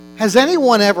Has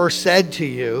anyone ever said to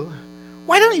you,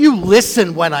 "Why don't you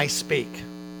listen when I speak?"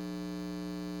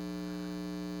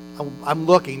 I'm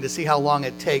looking to see how long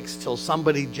it takes till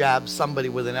somebody jabs somebody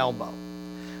with an elbow.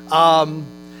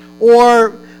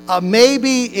 Or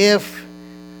maybe if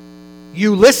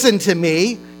you listened to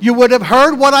me, you would have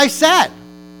heard what I said.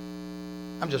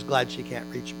 I'm just glad she can't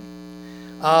reach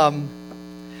me.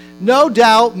 No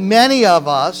doubt many of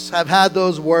us have had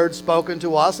those words spoken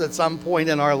to us at some point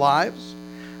in our lives.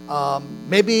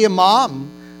 Maybe a mom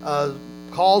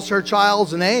calls her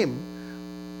child's name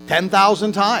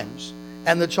 10,000 times,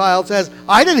 and the child says,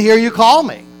 "I didn't hear you call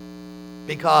me,"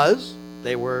 because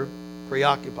they were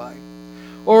preoccupied.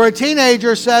 Or a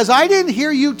teenager says, "I didn't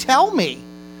hear you tell me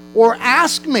or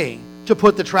ask me to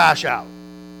put the trash out."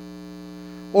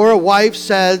 Or a wife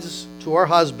says to her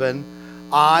husband,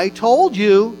 "I told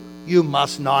you, you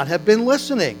must not have been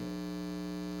listening."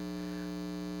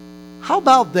 How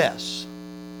about this?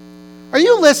 "Are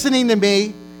you listening to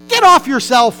me? Get off your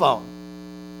cell phone."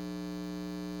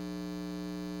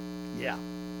 Yeah.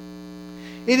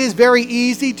 It is very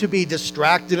easy to be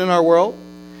distracted in our world.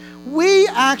 We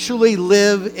actually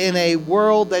live in a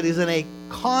world that is in a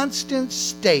constant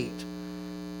state,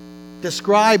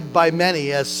 described by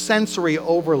many as sensory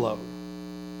overload.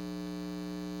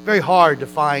 Very hard to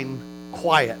find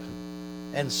quiet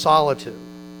and solitude.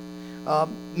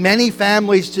 Many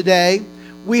families today,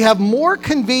 we have more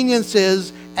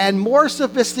conveniences and more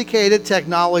sophisticated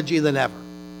technology than ever.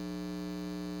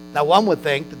 Now, one would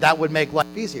think that that would make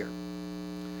life easier.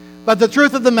 But the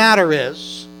truth of the matter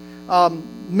is,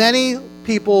 many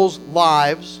people's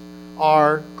lives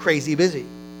are crazy busy.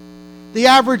 The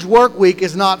average work week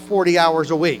is not 40 hours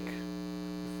a week.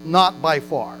 Not by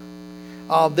far.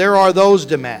 There are those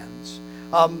demands.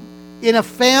 In a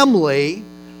family,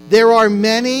 there are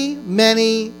many,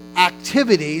 many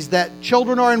activities that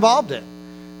children are involved in.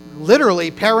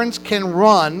 Literally, parents can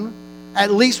run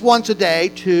at least once a day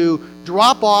to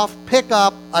drop off, pick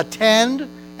up, attend,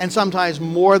 and sometimes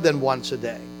more than once a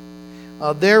day.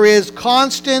 There is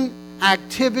constant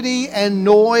activity and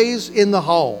noise in the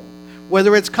home,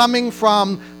 whether it's coming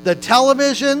from the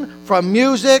television, from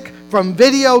music, from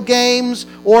video games,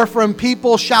 or from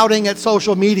people shouting at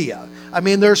social media. I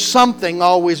mean, there's something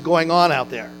always going on out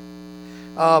there.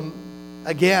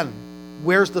 Again,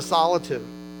 where's the solitude?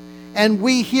 And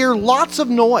we hear lots of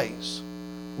noise.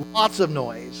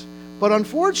 But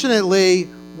unfortunately,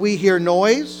 we hear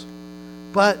noise,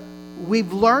 but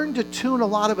we've learned to tune a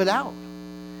lot of it out.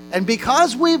 And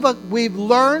because we've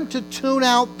learned to tune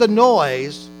out the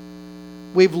noise,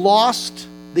 we've lost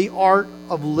the art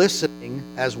of listening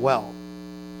as well.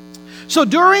 So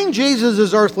during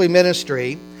Jesus' earthly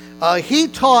ministry, he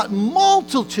taught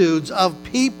multitudes of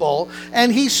people,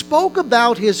 and he spoke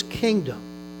about his kingdom.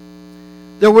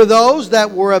 There were those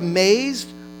that were amazed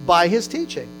by his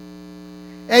teaching.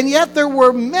 And yet there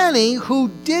were many who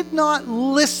did not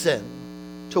listen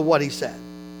to what he said.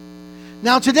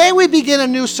 Now today we begin a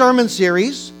new sermon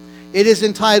series. It is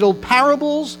entitled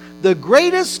Parables, the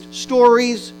Greatest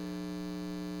Stories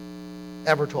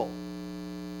Ever Told.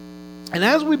 And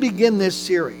as we begin this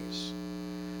series,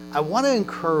 I want to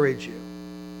encourage you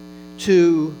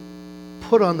to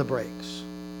put on the brakes,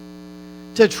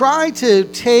 to try to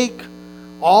take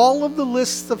all of the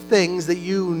lists of things that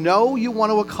you know you want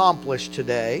to accomplish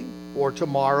today or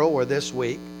tomorrow or this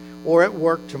week or at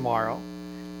work tomorrow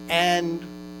and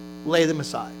lay them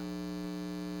aside.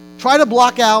 Try to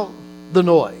block out the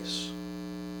noise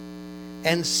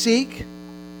and seek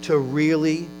to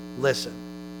really listen.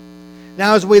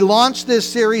 Now, as we launch this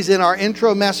series in our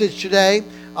intro message today,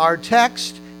 our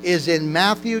text is in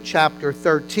Matthew chapter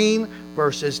 13,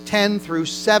 verses 10 through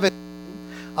 17.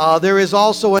 There is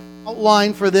also an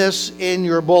outline for this in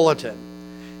your bulletin.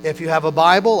 If you have a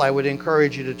Bible, I would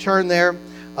encourage you to turn there.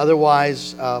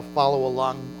 Otherwise, follow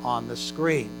along on the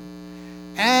screen.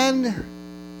 And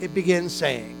it begins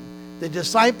saying, the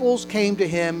disciples came to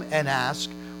him and asked,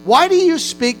 "Why do you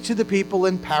speak to the people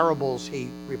in parables?"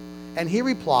 And he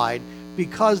replied,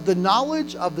 "Because the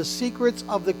knowledge of the secrets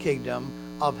of the kingdom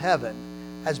of heaven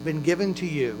has been given to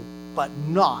you, but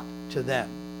not to them.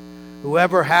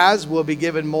 Whoever has will be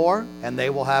given more, and they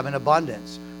will have an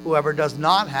abundance. Whoever does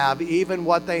not have, even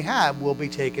what they have will be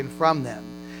taken from them.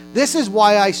 This is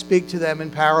why I speak to them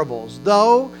in parables.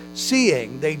 Though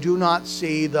seeing, they do not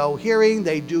see. Though hearing,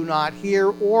 they do not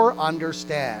hear or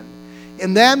understand.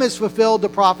 In them is fulfilled the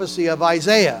prophecy of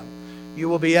Isaiah. You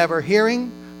will be ever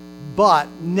hearing, but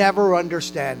never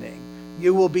understanding.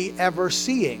 You will be ever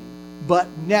seeing, but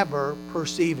never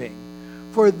perceiving.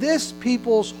 For this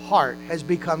people's heart has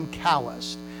become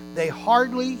calloused. they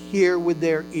hardly hear with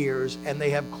their ears, and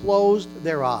they have closed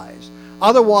their eyes.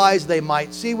 Otherwise, they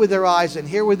might see with their eyes and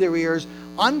hear with their ears,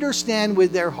 understand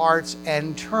with their hearts,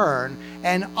 and turn,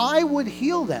 and I would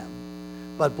heal them.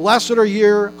 But blessed are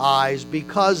your eyes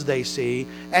because they see,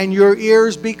 and your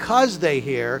ears because they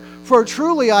hear. For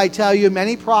truly I tell you,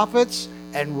 many prophets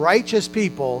and righteous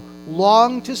people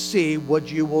long to see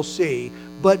what you will see,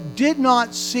 but did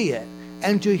not see it,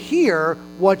 and to hear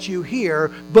what you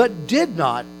hear, but did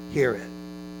not hear it.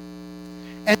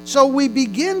 And so we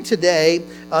begin today.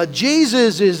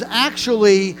 Jesus is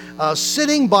actually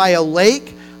sitting by a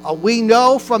lake. We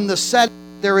know from the setting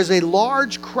there is a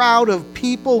large crowd of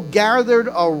people gathered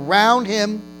around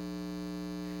him,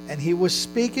 and he was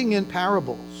speaking in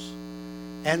parables.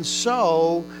 And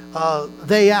so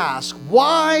they ask,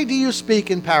 why do you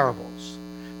speak in parables?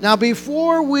 Now,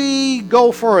 before we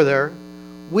go further,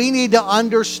 we need to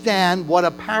understand what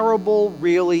a parable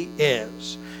really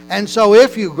is. And so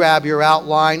if you grab your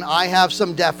outline, I have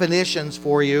some definitions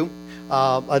for you,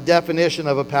 a definition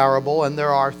of a parable, and there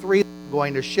are three I'm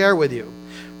going to share with you.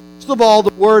 First of all,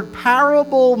 the word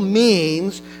parable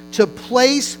means to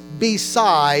place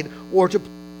beside or to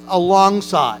place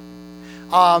alongside.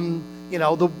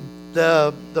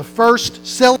 The first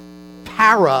syllable,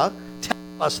 para,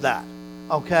 tells us that.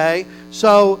 Okay?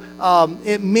 So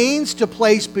it means to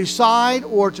place beside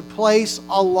or to place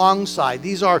alongside.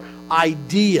 These are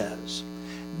ideas.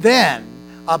 Then,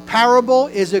 a parable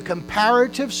is a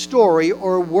comparative story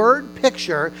or word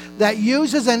picture that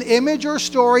uses an image or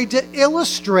story to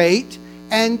illustrate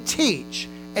and teach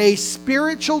a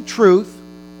spiritual truth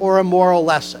or a moral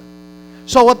lesson.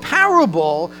 So a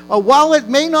parable, while it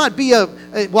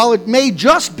may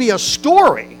just be a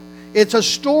story, it's a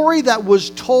story that was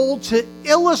told to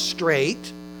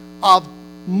illustrate a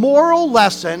moral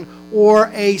lesson or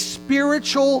a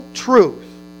spiritual truth.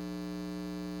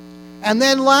 And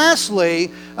then lastly,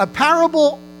 a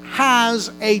parable has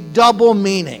a double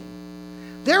meaning.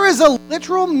 There is a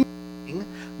literal meaning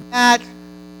that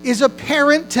is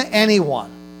apparent to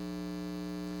anyone.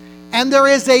 And there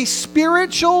is a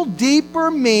spiritual,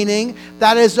 deeper meaning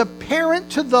that is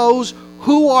apparent to those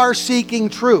who are seeking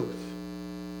truth.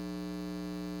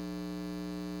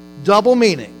 Double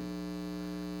meaning.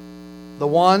 The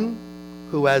one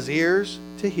who has ears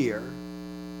to hear,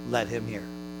 let him hear.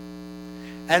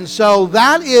 And so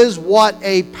that is what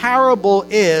a parable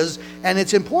is, and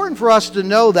it's important for us to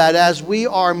know that as we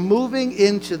are moving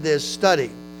into this study.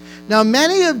 Now,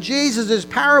 many of Jesus'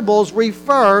 parables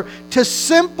refer to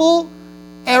simple,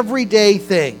 everyday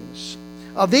things.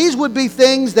 These would be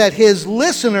things that his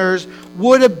listeners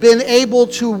would have been able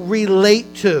to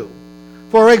relate to.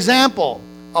 For example,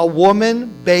 a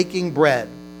woman baking bread.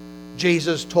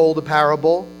 Jesus told the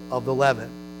parable of the leaven.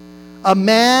 A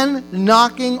man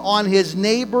knocking on his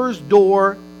neighbor's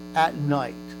door at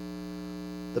night.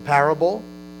 The parable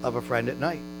of a friend at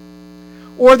night.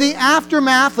 Or the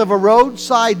aftermath of a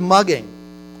roadside mugging.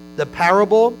 The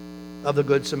parable of the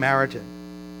Good Samaritan.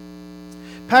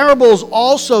 Parables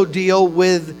also deal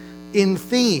with in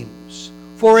themes.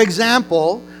 For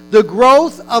example, the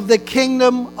growth of the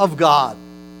kingdom of God.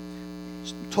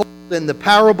 Told in the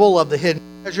parable of the hidden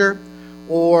treasure,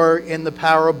 or in the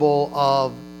parable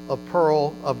of a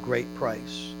pearl of great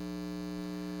price.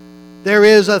 There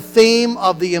is a theme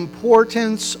of the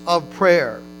importance of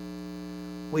prayer.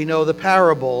 We know the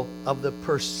parable of the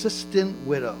persistent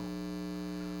widow,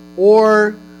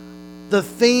 or the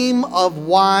theme of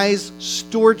wise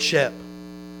stewardship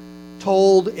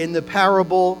told in the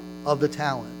parable of the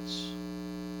talents.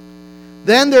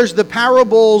 Then there's the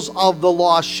parables of the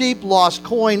lost sheep, lost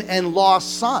coin, and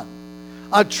lost son.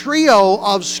 A trio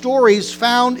of stories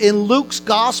found in Luke's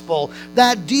gospel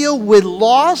that deal with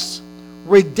loss,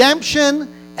 redemption,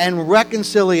 and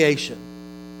reconciliation.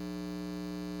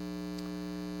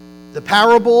 The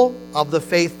parable of the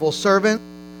faithful servant,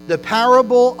 the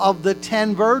parable of the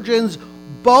 10 virgins,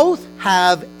 both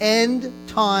have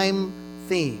end-time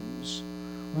themes,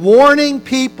 warning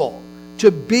people to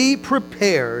be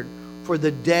prepared for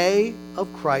the day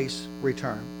of Christ's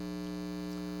return.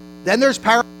 Then there's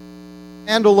parables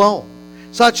and alone,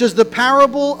 such as the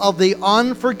parable of the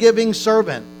unforgiving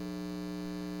servant,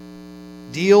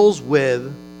 deals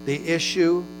with the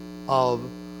issue of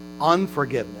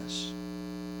unforgiveness.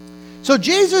 So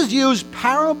Jesus used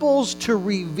parables to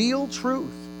reveal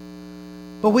truth.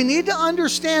 But we need to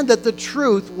understand that the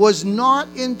truth was not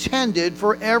intended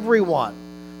for everyone.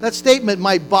 That statement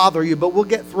might bother you, but we'll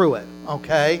get through it,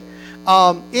 okay?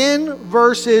 In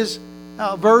verse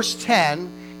 10,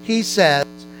 he says,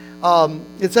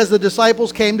 it says, the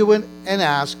disciples came to him and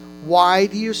asked, why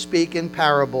do you speak in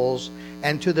parables?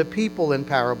 and to the people in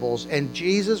parables. And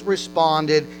Jesus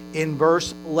responded in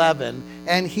verse 11,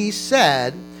 and he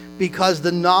said, because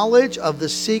the knowledge of the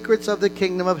secrets of the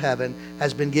kingdom of heaven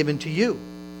has been given to you,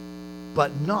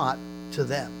 but not to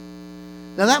them.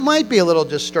 Now that might be a little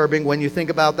disturbing when you think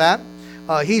about that.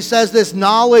 He says this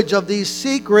knowledge of these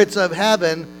secrets of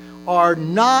heaven are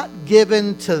not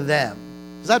given to them.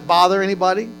 Does that bother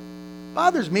anybody? It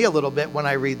bothers me a little bit when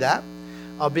I read that,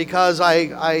 because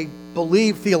I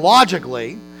believe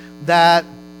theologically that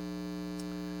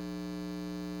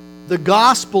the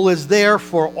gospel is there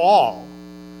for all,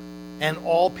 and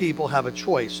all people have a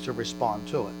choice to respond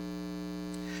to it.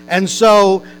 And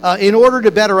so, in order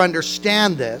to better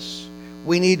understand this,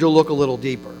 we need to look a little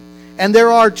deeper. And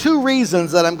there are two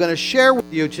reasons that I'm going to share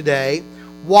with you today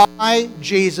why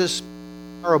Jesus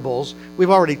parables. We've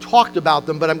already talked about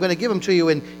them, but I'm going to give them to you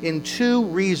in two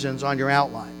reasons on your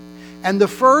outline. And the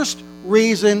first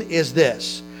reason is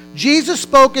this. Jesus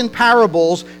spoke in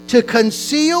parables to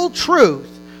conceal truth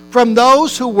from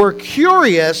those who were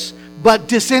curious but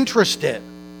disinterested.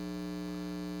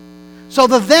 So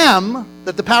the them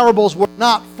that the parables were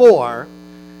not for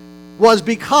was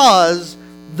because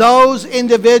those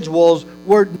individuals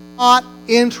were not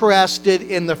interested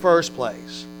in the first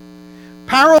place.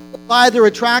 Parables either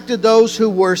attracted those who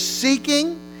were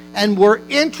seeking and were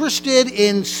interested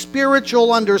in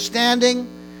spiritual understanding,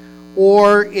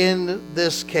 or in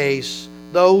this case,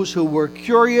 those who were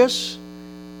curious,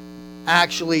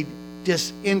 actually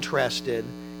disinterested,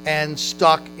 and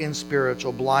stuck in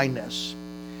spiritual blindness.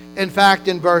 In fact,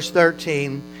 in verse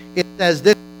 13, it says,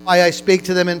 "This is why I speak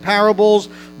to them in parables.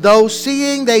 Though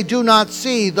seeing, they do not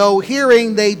see. Though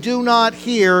hearing, they do not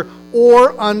hear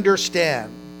or understand."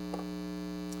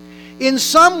 In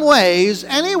some ways,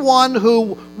 anyone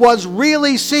who was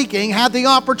really seeking had the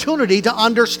opportunity to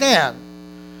understand.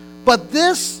 But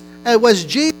this, as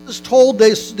Jesus told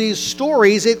these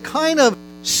stories, it kind of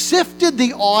sifted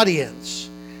the audience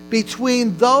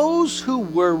between those who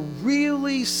were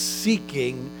really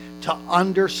seeking to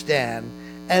understand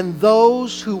and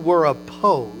those who were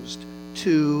opposed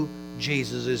to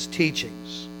Jesus'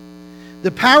 teachings.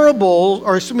 The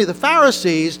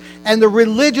Pharisees and the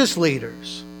religious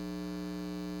leaders,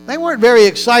 they weren't very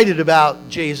excited about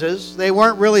Jesus. They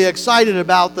weren't really excited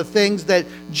about the things that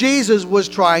Jesus was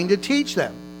trying to teach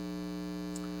them.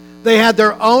 They had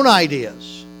their own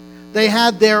ideas. They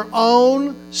had their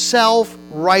own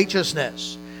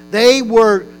self-righteousness. They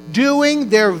were doing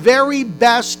their very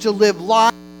best to live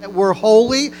lives that were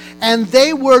holy, and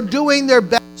they were doing their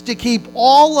best to keep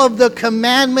all of the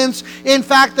commandments. In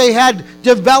fact, they had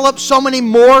developed so many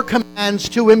more commands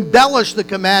to embellish the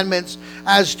commandments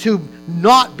as to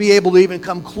not be able to even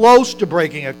come close to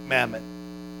breaking a commandment.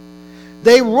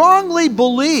 They wrongly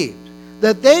believed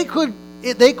that they could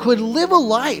live a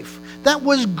life that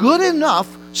was good enough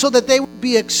so that they would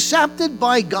be accepted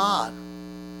by God.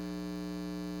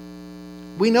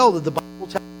 We know that the Bible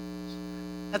tells us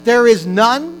that there is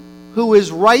none who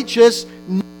is righteous,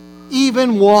 not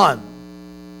even one.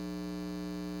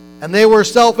 And they were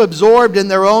self-absorbed in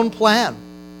their own plan.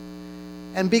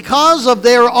 And because of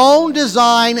their own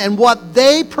design and what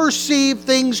they perceived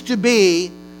things to be,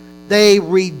 they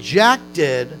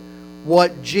rejected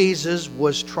what Jesus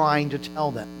was trying to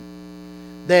tell them.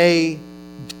 They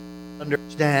didn't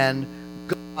understand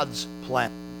God's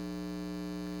plan.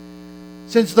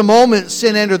 Since the moment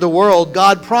sin entered the world,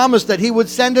 God promised that He would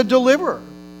send a deliverer.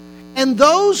 And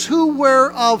those who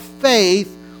were of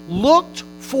faith looked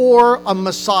for a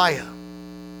Messiah.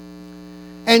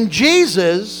 And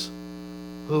Jesus,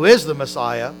 who is the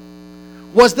Messiah,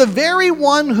 was the very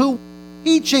one who was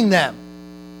teaching them.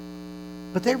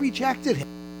 But they rejected Him.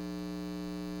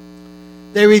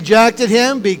 They rejected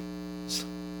Him because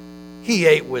He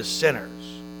ate with sinners.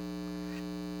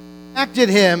 They rejected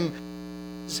Him.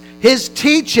 His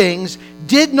teachings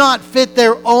did not fit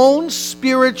their own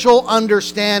spiritual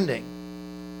understanding.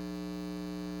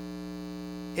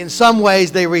 In some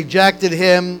ways, they rejected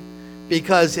Him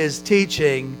because His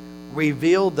teaching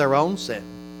revealed their own sin.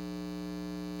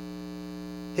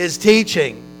 His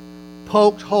teaching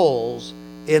poked holes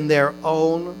in their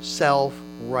own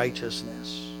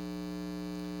self-righteousness.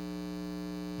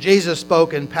 Jesus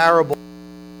spoke in parables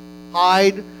to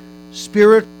hide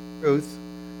spiritual truth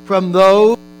from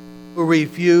those who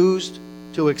refused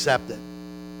to accept it.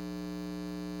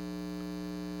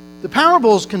 The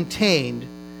parables contained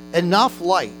enough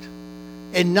light,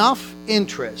 enough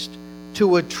interest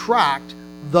to attract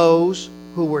those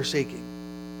who were seeking.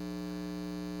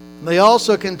 They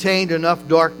also contained enough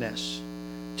darkness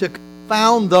to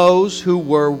confound those who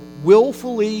were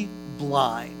willfully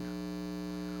blind,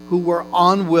 who were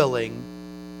unwilling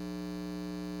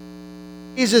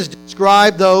Jesus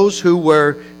described those who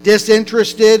were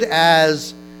disinterested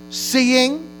as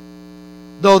seeing,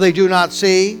 though they do not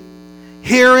see,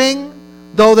 hearing,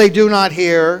 though they do not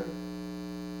hear,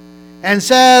 and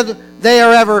said they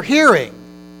are ever hearing,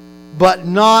 but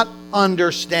not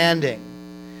understanding.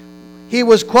 He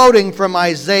was quoting from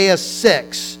Isaiah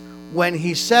 6 when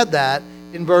he said that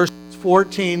in verses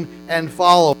 14 and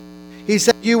following. He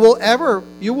said, you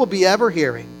will be ever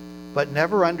hearing, but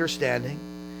never understanding.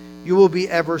 You will be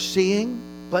ever seeing,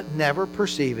 but never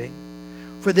perceiving.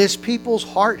 For this people's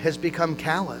heart has become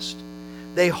calloused.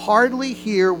 They hardly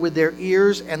hear with their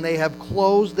ears, and they have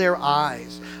closed their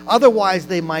eyes. Otherwise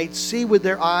they might see with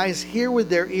their eyes, hear with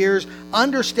their ears,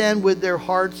 understand with their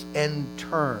hearts, and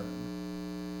turn.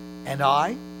 And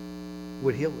I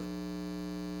would heal them.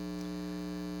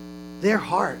 Their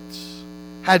hearts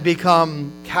had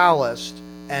become calloused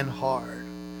and hard.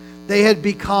 They had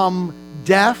become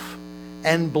deaf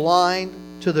and blind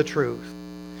to the truth.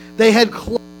 They had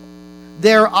closed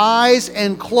their eyes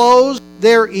and closed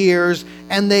their ears,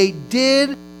 and they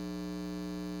did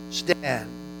stand.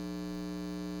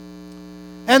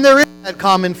 And there is that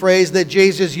common phrase that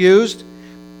Jesus used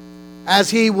as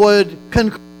he would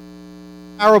conclude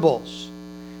parables.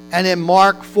 And in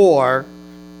Mark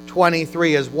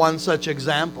 4:23 is one such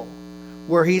example,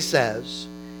 where he says,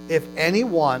 if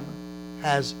anyone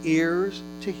has ears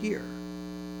to hear,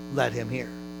 let him hear.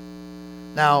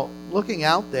 Now, looking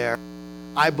out there,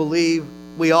 I believe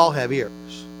we all have ears.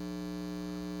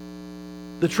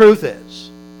 The truth is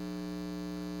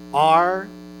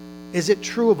it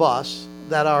true of us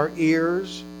that our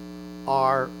ears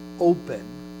are open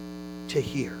to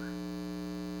hear?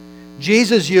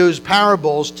 Jesus used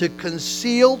parables to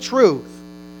conceal truth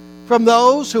from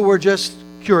those who were just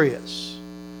curious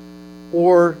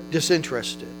or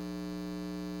disinterested,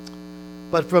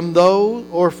 but from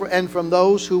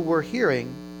those who were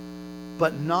hearing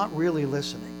but not really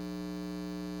listening.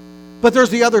 But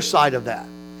there's the other side of that,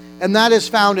 and that is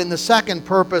found in the second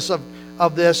purpose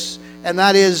of this, and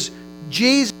that is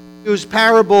Jesus used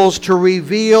parables to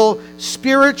reveal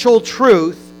spiritual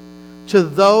truth to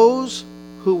those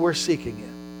who were seeking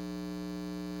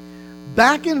it.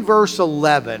 Back in verse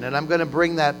 11, and I'm going to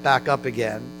bring that back up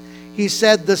again, he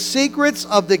said, the secrets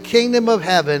of the kingdom of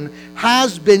heaven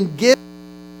has been given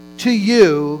to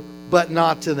you, but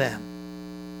not to them.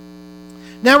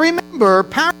 Now remember,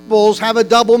 parables have a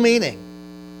double meaning.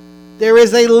 There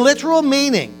is a literal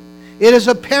meaning. It is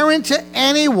apparent to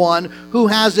anyone who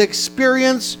has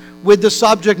experience with the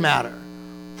subject matter.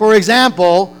 For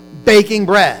example, baking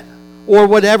bread, or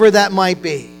whatever that might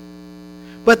be.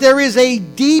 But there is a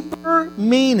deeper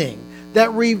meaning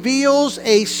that reveals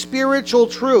a spiritual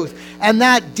truth, and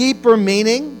that deeper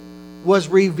meaning was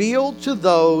revealed to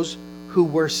those who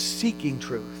were seeking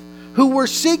truth, who were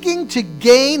seeking to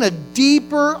gain a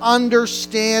deeper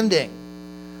understanding.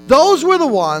 Those were the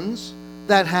ones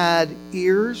that had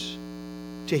ears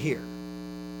to hear.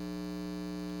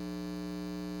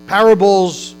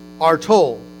 Parables are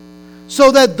told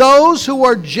so that those who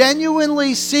are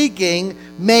genuinely seeking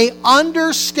may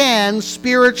understand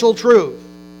spiritual truth.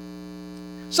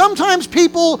 Sometimes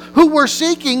people who were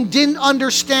seeking didn't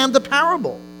understand the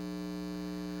parable.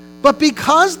 But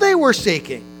because they were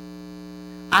seeking,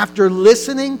 after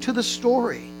listening to the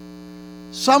story,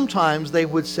 sometimes they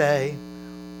would say,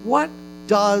 what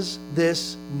does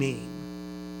this mean?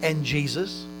 And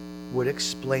Jesus would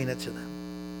explain it to them.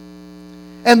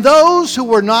 And those who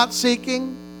were not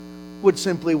seeking would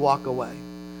simply walk away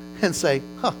and say,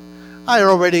 I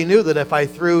already knew that if I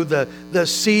threw the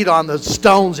seed on the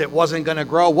stones, it wasn't going to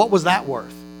grow. What was that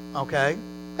worth? Okay?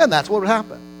 And that's what would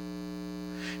happen.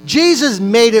 Jesus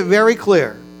made it very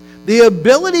clear. The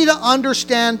ability to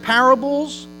understand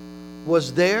parables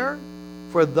was there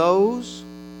for those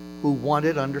who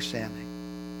wanted understanding.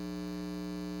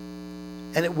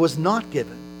 And it was not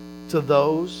given to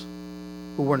those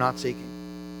who were not seeking.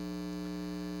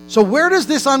 So where does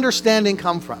this understanding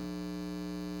come from?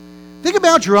 Think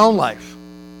about your own life.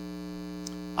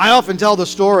 I often tell the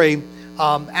story,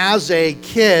 as a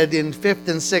kid in 5th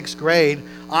and 6th grade,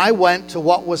 I went to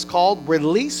what was called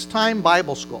Release Time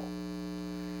Bible School.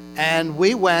 And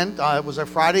we went, it was a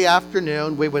Friday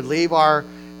afternoon, we would leave our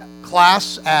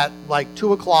class at like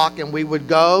 2 o'clock and we would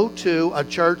go to a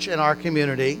church in our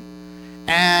community.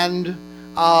 And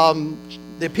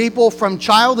the people from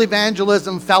Child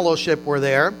Evangelism Fellowship were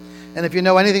there. And if you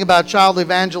know anything about Child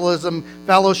Evangelism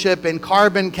Fellowship in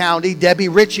Carbon County, Debbie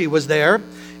Ritchie was there.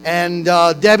 And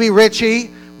Debbie Ritchie,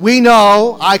 we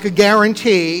know, I could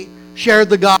guarantee, shared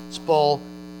the gospel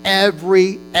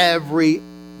every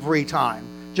time.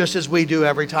 Just as we do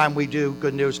every time we do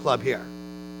Good News Club here.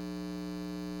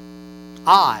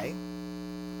 I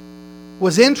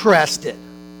was interested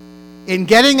in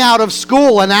getting out of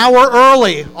school an hour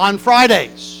early on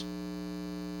Fridays.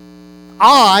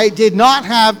 I did not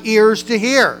have ears to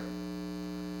hear.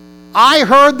 I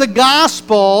heard the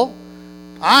gospel,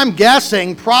 I'm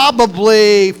guessing,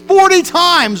 probably 40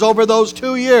 times over those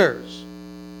 2 years.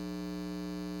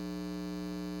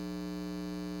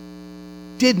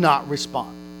 Did not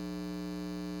respond.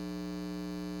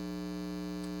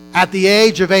 At the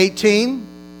age of 18,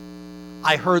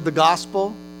 I heard the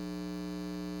gospel.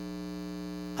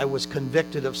 I was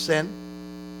convicted of sin.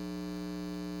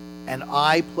 And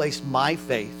I placed my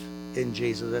faith in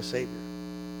Jesus as Savior.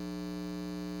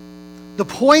 The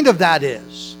point of that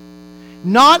is,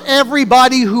 not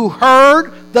everybody who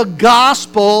heard the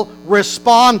gospel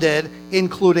responded,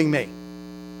 including me.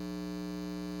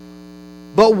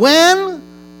 But when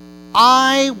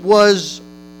I was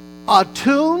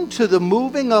attuned to the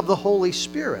moving of the Holy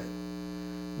Spirit,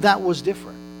 that was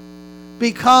different.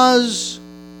 Because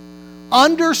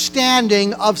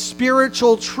understanding of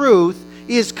spiritual truth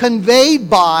is conveyed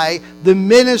by the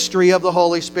ministry of the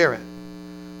Holy Spirit.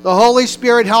 The Holy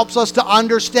Spirit helps us to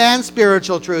understand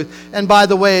spiritual truth. And by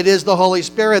the way, it is the Holy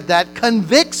Spirit that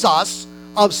convicts us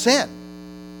of sin.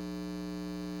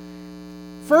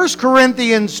 1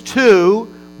 Corinthians 2,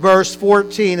 verse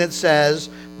 14, it says,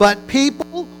 "But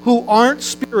people who aren't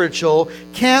spiritual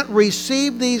can't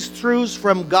receive these truths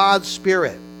from God's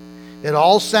Spirit. It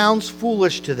all sounds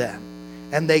foolish to them,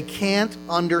 and they can't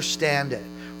understand it.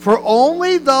 For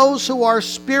only those who are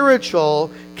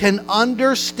spiritual can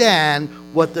understand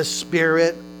what the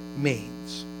Spirit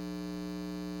means."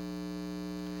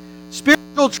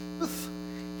 Spiritual truth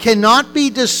cannot be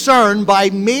discerned by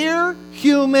mere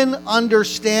human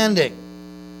understanding,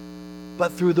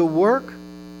 but through the work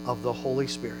of the Holy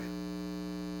Spirit.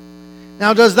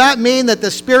 Now, does that mean that the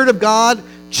Spirit of God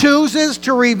chooses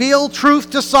to reveal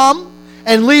truth to some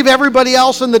and leave everybody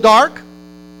else in the dark?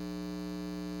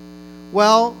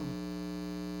 Well,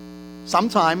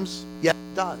 sometimes, yes,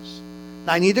 it does.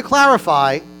 Now, I need to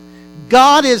clarify,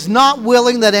 God is not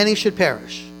willing that any should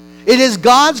perish. It is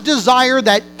God's desire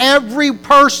that every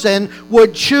person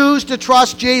would choose to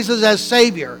trust Jesus as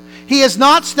Savior. He is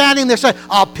not standing there saying,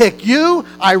 "I'll pick you,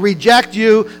 I reject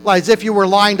you," like as if you were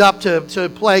lined up to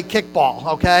play kickball,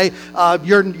 okay?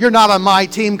 You're not on my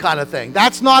team kind of thing.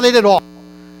 That's not it at all.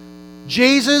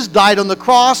 Jesus died on the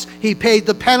cross. He paid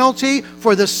the penalty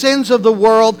for the sins of the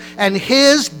world, and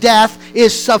His death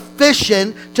is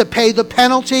sufficient to pay the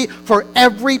penalty for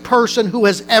every person who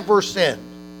has ever sinned.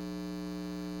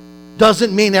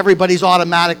 Doesn't mean everybody's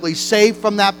automatically saved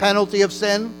from that penalty of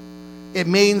sin. It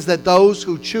means that those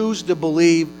who choose to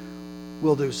believe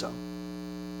will do so.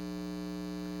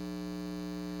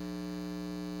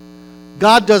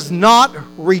 God does not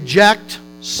reject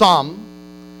some,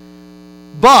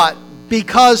 but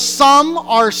because some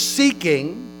are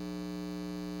seeking,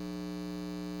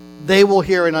 they will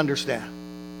hear and understand.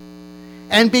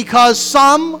 And because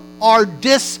some are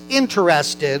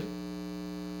disinterested,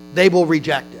 they will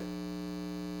reject it.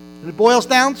 And it boils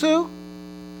down to,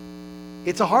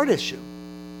 it's a heart issue.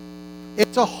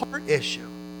 It's a heart issue.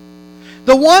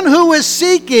 The one who is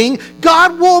seeking,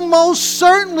 God will most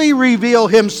certainly reveal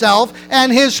Himself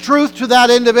and His truth to that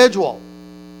individual.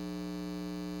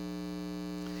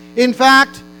 In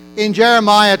fact, in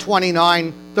Jeremiah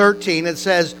 29:13, it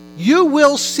says, "You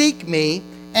will seek me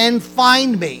and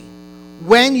find me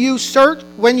when you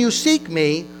seek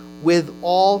me with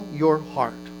all your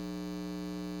heart."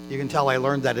 You can tell I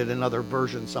learned that in another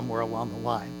version somewhere along the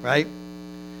line, right?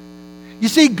 You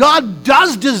see, God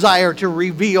does desire to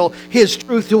reveal His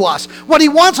truth to us. What He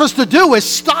wants us to do is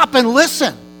stop and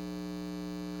listen.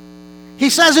 He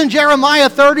says in Jeremiah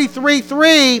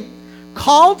 33:3,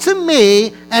 "Call to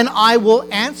me and I will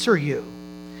answer you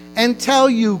and tell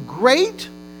you great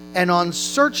and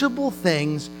unsearchable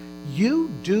things you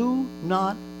do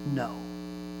not know."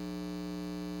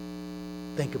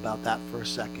 Think about that for a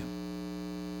second.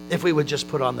 If we would just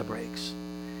put on the brakes.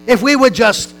 If we would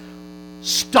just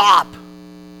stop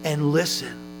and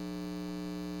listen.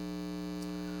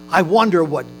 I wonder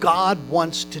what God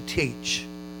wants to teach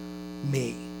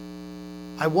me.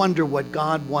 I wonder what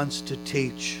God wants to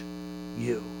teach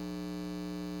you.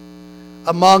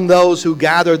 Among those who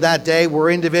gathered that day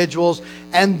were individuals,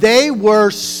 and they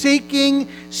were seeking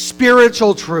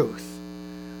spiritual truth.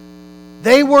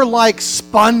 They were like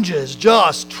sponges,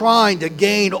 just trying to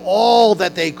gain all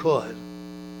that they could.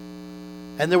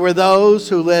 And there were those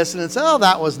who listened and said, "Oh,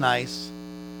 that was nice,"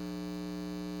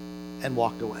 and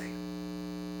walked away.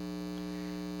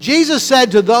 Jesus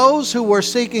said to those who were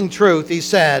seeking truth, He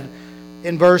said,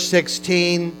 in verse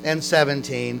 16 and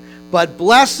 17. But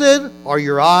blessed are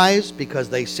your eyes because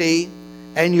they see,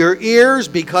 and your ears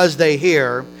because they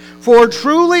hear. For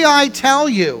truly I tell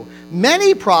you,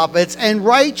 many prophets and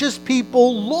righteous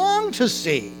people long to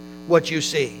see what you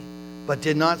see, but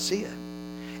did not see it,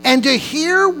 and to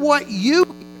hear what you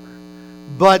hear,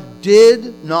 but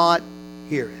did not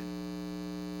hear it.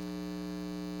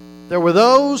 There were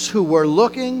those who were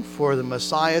looking for the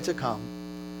Messiah to come,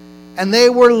 and they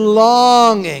were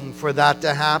longing for that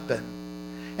to happen.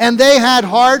 And they had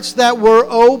hearts that were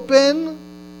open,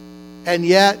 and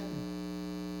yet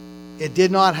it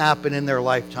did not happen in their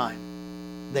lifetime.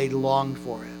 They longed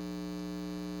for it.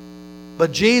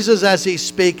 But Jesus, as he's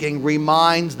speaking,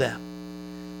 reminds them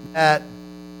that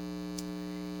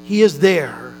he is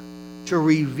there to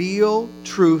reveal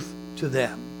truth to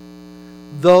them,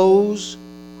 those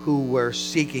who were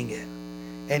seeking it.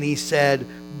 And he said,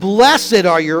 blessed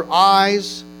are your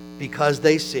eyes because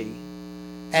they see,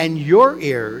 and your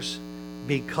ears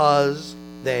because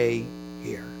they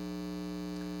hear.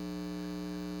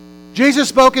 Jesus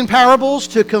spoke in parables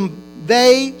to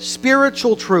convey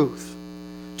spiritual truth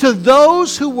to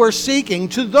those who were seeking,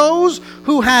 to those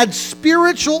who had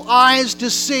spiritual eyes to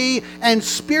see and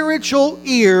spiritual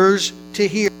ears to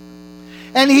hear.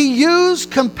 And he used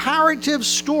comparative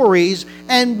stories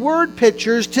and word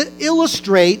pictures to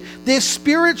illustrate this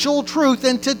spiritual truth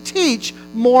and to teach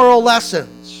moral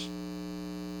lessons.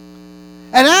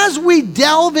 And as we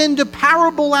delve into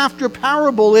parable after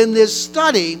parable in this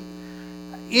study,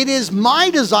 it is my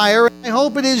desire, and I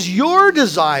hope it is your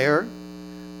desire,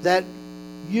 that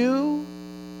you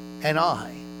and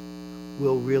I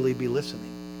will really be listening.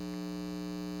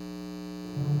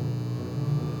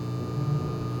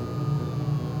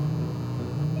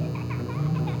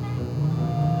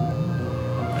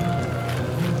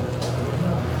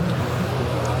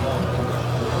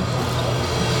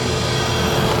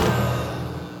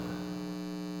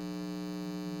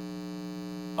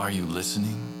 Are you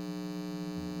listening?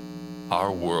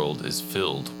 Our world is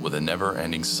filled with a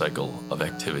never-ending cycle of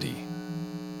activity.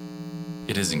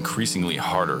 It is increasingly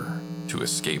harder to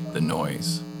escape the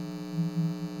noise.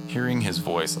 Hearing his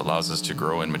voice allows us to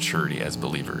grow in maturity as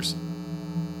believers.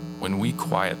 When we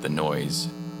quiet the noise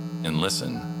and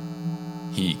listen,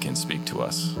 he can speak to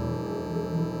us.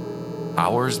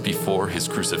 Hours before his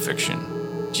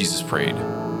crucifixion, Jesus prayed,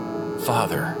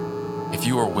 Father, if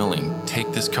you are willing,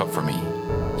 take this cup from me,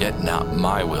 yet not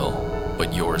my will,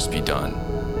 but yours be done.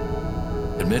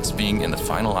 Amidst being in the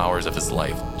final hours of his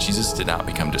life, Jesus did not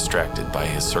become distracted by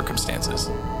his circumstances.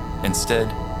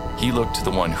 Instead, he looked to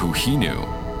the one who he knew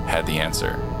had the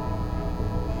answer.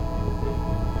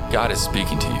 God is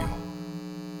speaking to you.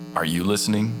 Are you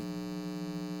listening?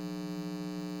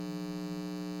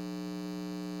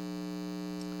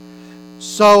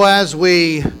 So as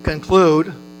we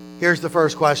conclude, here's the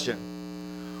first question.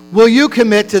 Will you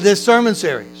commit to this sermon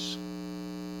series?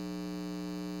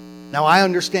 Now, I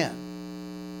understand.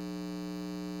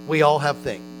 We all have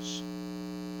things.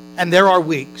 And there are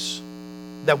weeks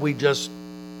that we just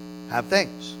have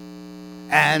things.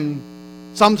 And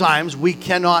sometimes we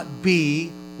cannot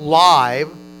be live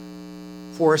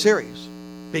for a series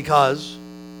because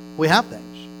we have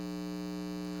things.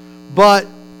 But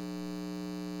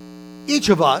each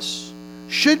of us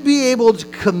should be able to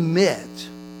commit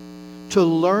to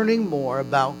learning more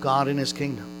about God and his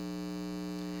kingdom.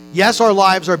 Yes, our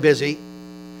lives are busy.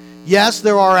 Yes,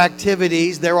 there are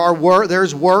activities,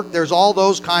 there's work, there's all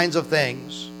those kinds of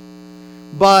things.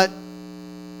 But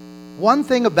one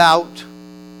thing about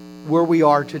where we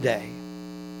are today,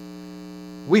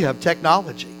 we have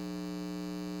technology.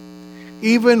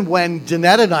 Even when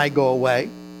Danette and I go away,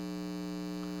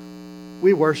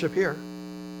 we worship here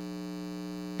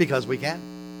because we can.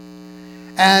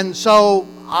 And so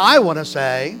I want to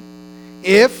say,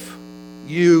 if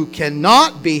you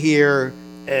cannot be here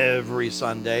every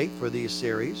Sunday for these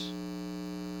series,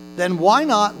 then why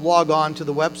not log on to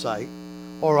the website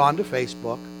or onto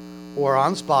Facebook or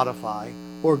on Spotify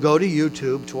or go to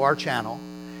YouTube to our channel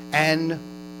and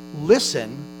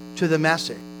listen to the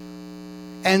message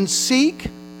and seek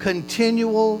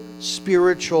continual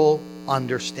spiritual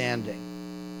understanding.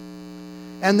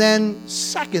 And then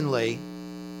secondly,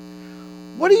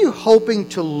 what are you hoping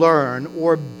to learn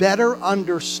or better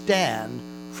understand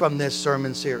from this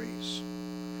sermon series?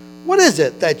 What is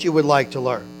it that you would like to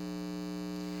learn?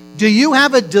 Do you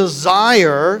have a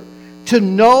desire to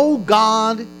know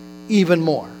God even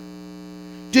more?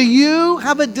 Do you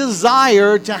have a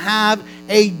desire to have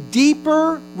a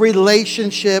deeper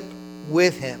relationship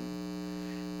with him?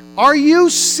 Are you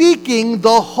seeking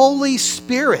the Holy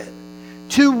Spirit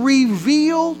to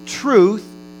reveal truth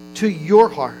to your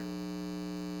heart?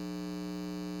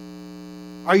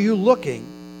 Are you looking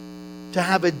to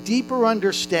have a deeper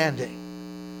understanding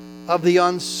of the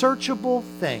unsearchable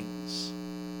things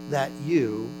that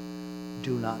you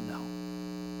do not know?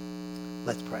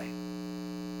 Let's pray.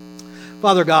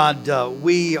 Father God,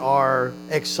 we are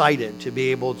excited to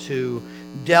be able to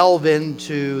delve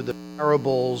into the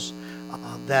parables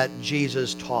that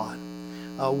Jesus taught.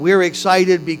 We're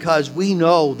excited because we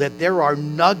know that there are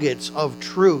nuggets of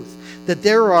truth, that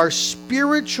there are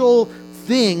spiritual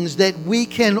things that we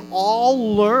can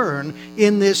all learn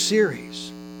in this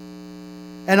series.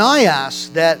 And I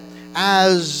ask that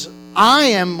as I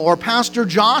am, or Pastor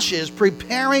Josh is,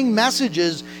 preparing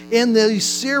messages in this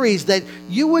series, that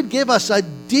you would give us a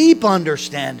deep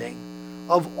understanding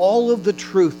of all of the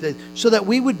truth, so that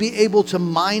we would be able to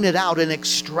mine it out and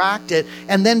extract it,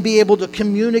 and then be able to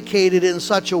communicate it in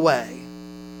such a way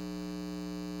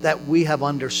that we have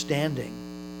understanding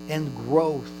and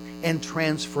growth and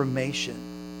transformation.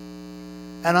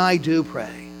 And I do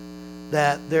pray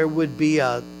that there would be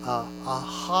a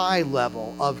high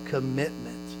level of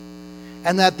commitment,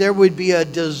 and that there would be a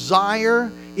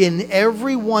desire in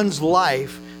everyone's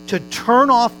life to turn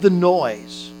off the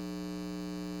noise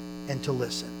and to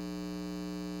listen.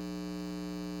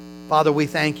 Father, we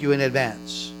thank you in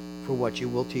advance for what you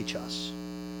will teach us.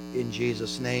 In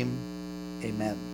Jesus' name, amen.